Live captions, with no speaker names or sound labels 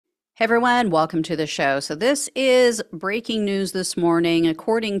Hey everyone, welcome to the show. So, this is breaking news this morning.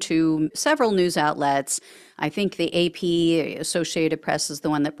 According to several news outlets, I think the AP, Associated Press, is the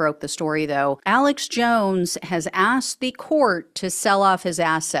one that broke the story, though. Alex Jones has asked the court to sell off his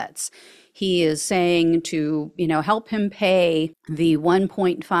assets. He is saying to, help him pay the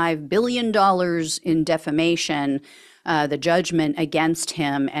 $1.5 billion in defamation, the judgment against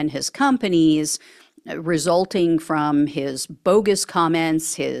him and his companies, resulting from his bogus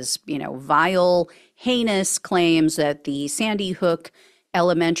comments, his, vile, heinous claims that the Sandy Hook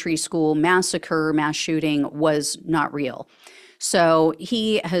Elementary School massacre, mass shooting was not real. So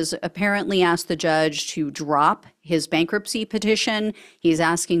he has apparently asked the judge to drop his bankruptcy petition. He's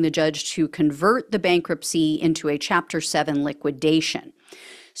asking the judge to convert the bankruptcy into a Chapter 7 liquidation.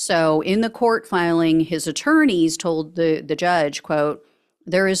 So in the court filing, his attorneys told the judge, quote,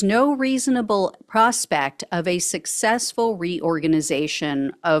 "There is no reasonable prospect of a successful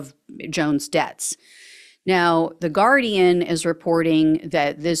reorganization of Jones' debts." Now, The Guardian is reporting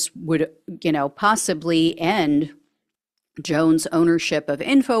that this would, possibly end Jones' ownership of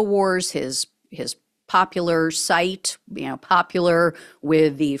Infowars, his popular site, popular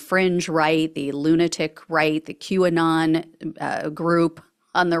with the fringe right, the lunatic right, the QAnon group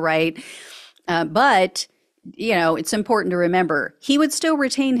on the right. But it's important to remember he would still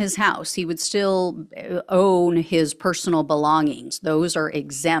retain his house. He would still own his personal belongings. Those are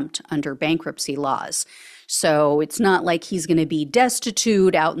exempt under bankruptcy laws. So it's not like he's going to be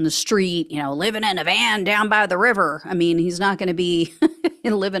destitute out in the street, living in a van down by the river. I mean, he's not going to be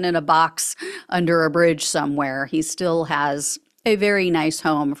living in a box under a bridge somewhere. He still has a very nice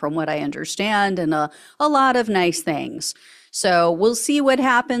home, from what I understand, and a lot of nice things. So we'll see what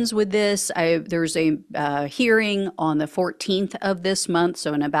happens with this. There's a hearing on the 14th of this month.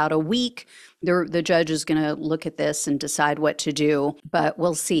 So in about a week, the judge is going to look at this and decide what to do. But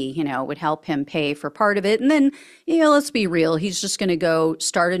we'll see, it would help him pay for part of it. And then, let's be real. He's just going to go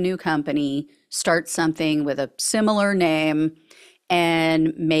start a new company, start something with a similar name,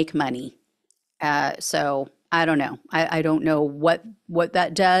 and make money. So I don't know. I don't know what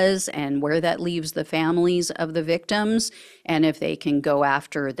that does and where that leaves the families of the victims, and if they can go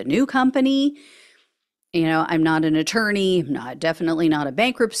after the new company. I'm not an attorney. I'm definitely not a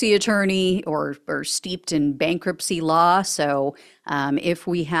bankruptcy attorney or steeped in bankruptcy law. So if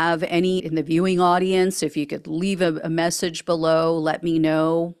we have any in the viewing audience, if you could leave a message below, let me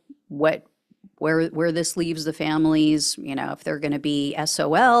know where this leaves the families, if they're going to be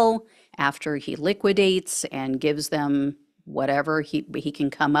SOL after he liquidates and gives them whatever he can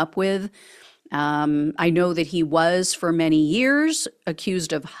come up with. I know that he was for many years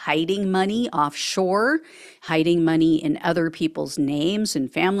accused of hiding money offshore, hiding money in other people's names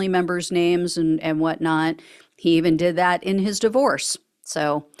and family members' names and whatnot. He even did that in his divorce.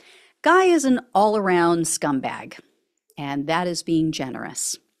 So guy is an all-around scumbag, and that is being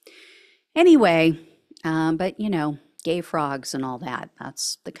generous. Anyway, but gay frogs and all that.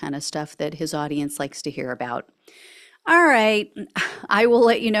 That's the kind of stuff that his audience likes to hear about. All right. I will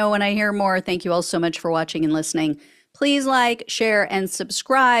let you know when I hear more. Thank you all so much for watching and listening. Please like, share, and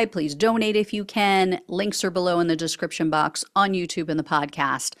subscribe. Please donate if you can. Links are below in the description box on YouTube and the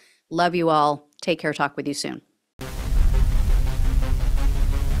podcast. Love you all. Take care. Talk with you soon.